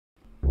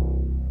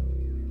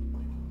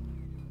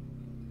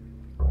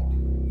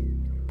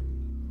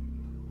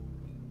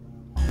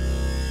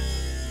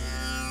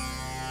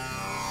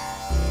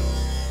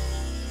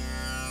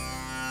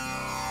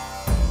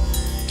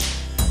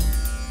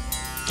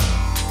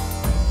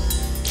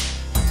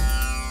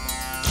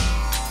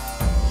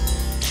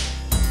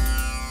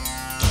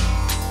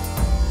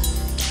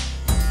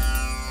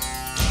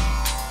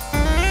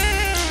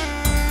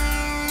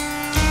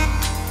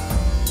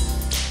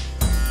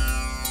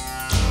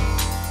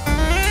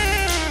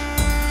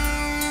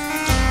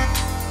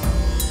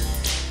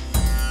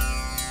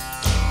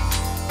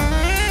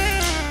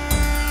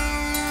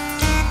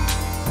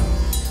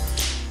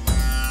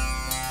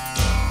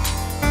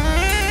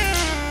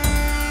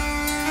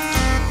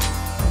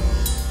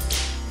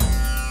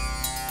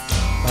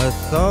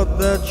thought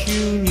that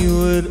you knew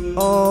it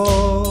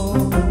all.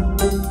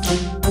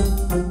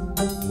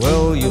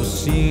 Well, you've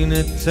seen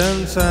it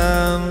 10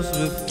 times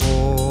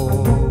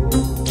before.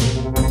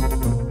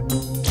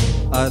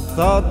 I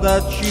thought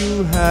that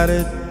you had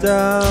it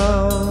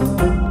down,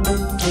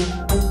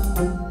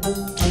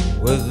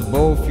 with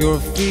both your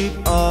feet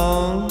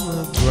on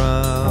the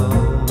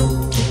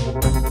ground.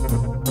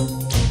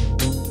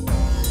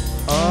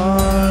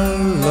 I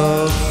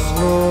love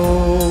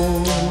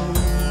slow,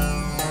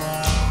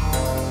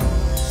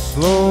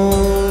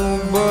 slow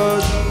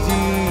but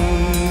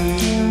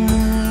deep,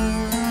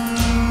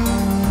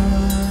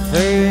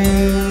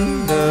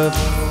 faint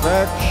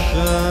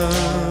affection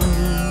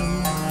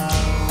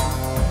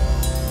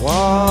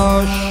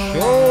wash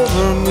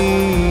over me.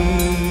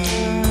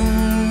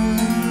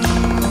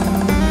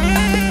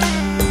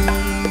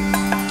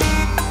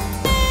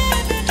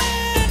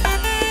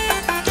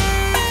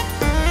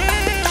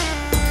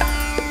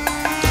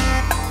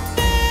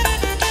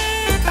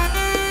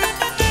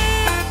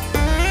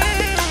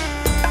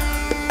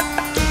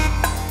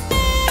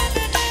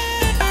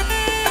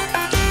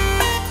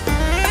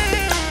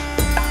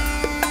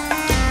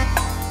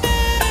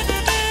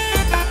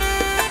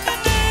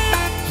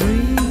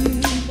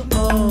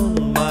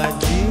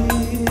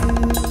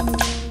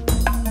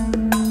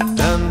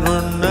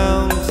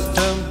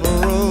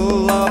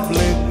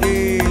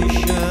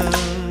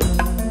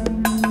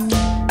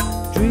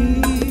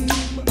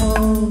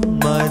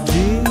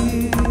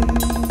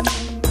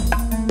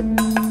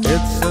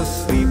 It's a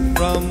sleep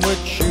from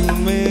which you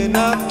may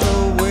not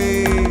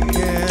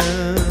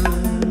awaken.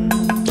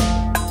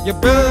 You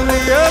build me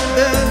up,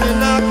 then you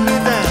knock me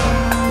down.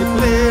 You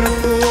play the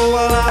fool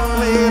while I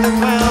play the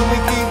clown. We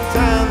keep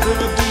time to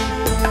the beat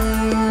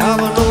of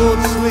an old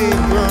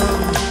slave drum.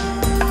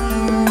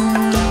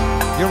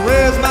 You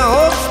raise my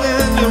hopes,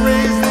 then you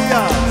raise the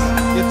odds.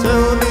 You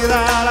tell me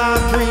that I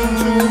dream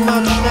too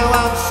much. Now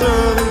I'm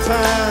serving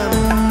time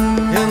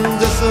in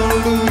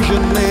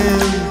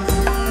disillusionment.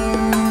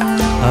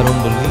 I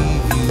don't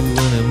believe you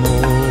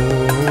anymore.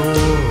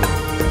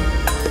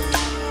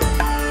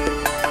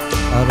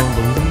 I don't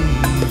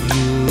believe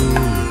you.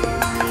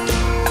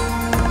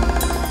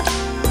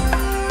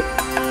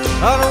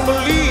 I don't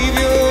believe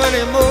you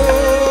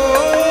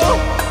anymore.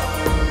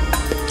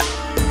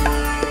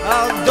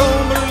 I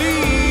don't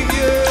believe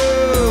you.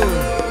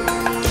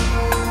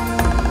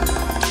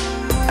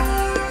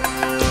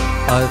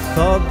 I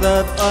thought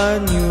that I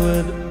knew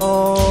it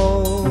all.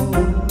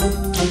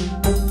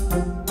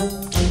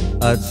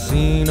 I'd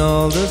seen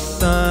all the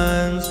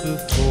signs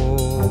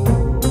before.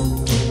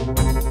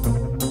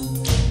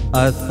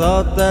 I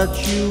thought that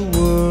you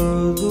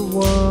were the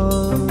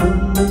one.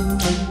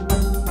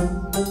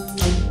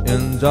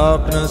 In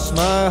darkness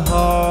my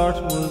heart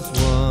was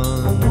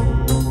one.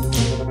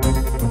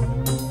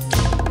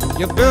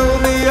 You build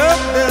me up,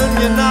 then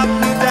you knock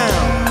me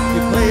down.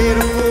 You play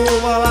the fool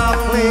while I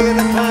play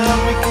the clown.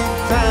 We keep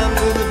time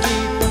to the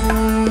beat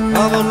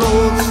of an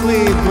old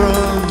slave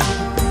drum.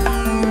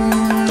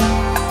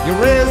 You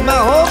raise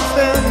my hopes,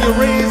 then you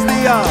raise the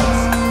odds.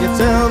 You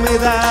tell me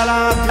that I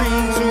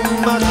dream too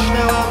much.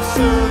 Now I'm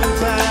serving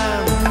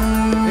time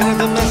in a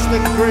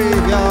domestic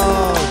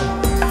graveyard.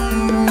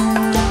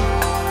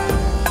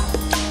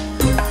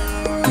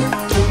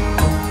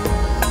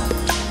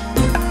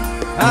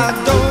 I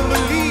don't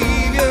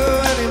believe you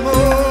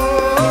anymore.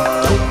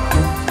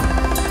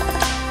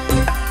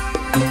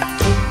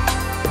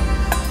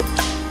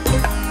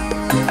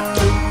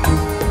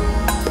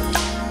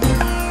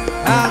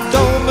 I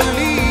don't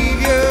believe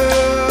you.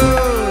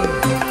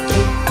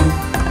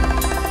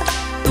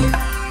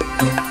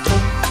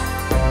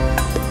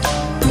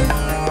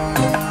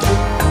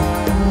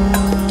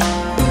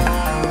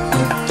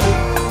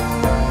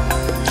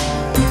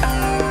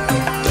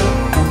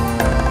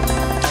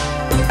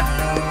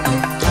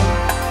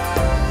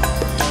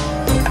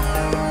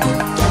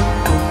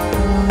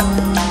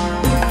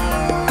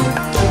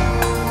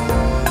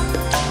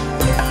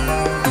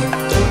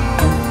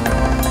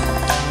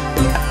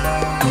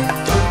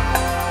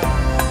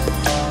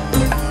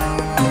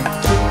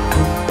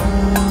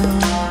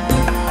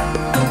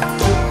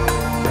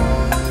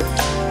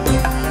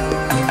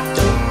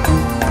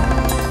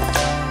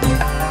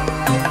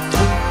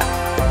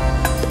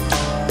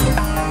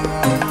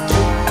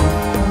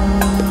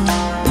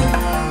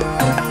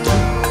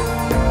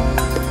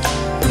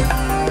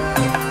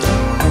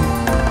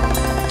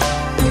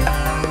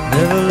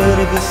 Never let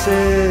it be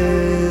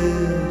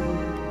said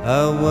I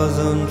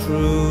wasn't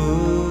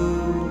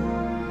true.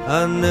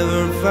 I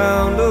never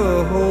found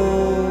a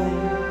home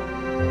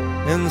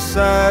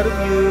inside of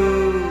you.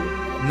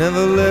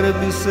 Never let it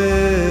be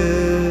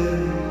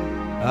said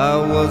I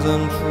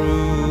wasn't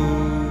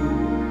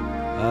true.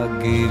 I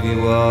gave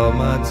you all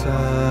my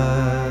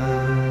time.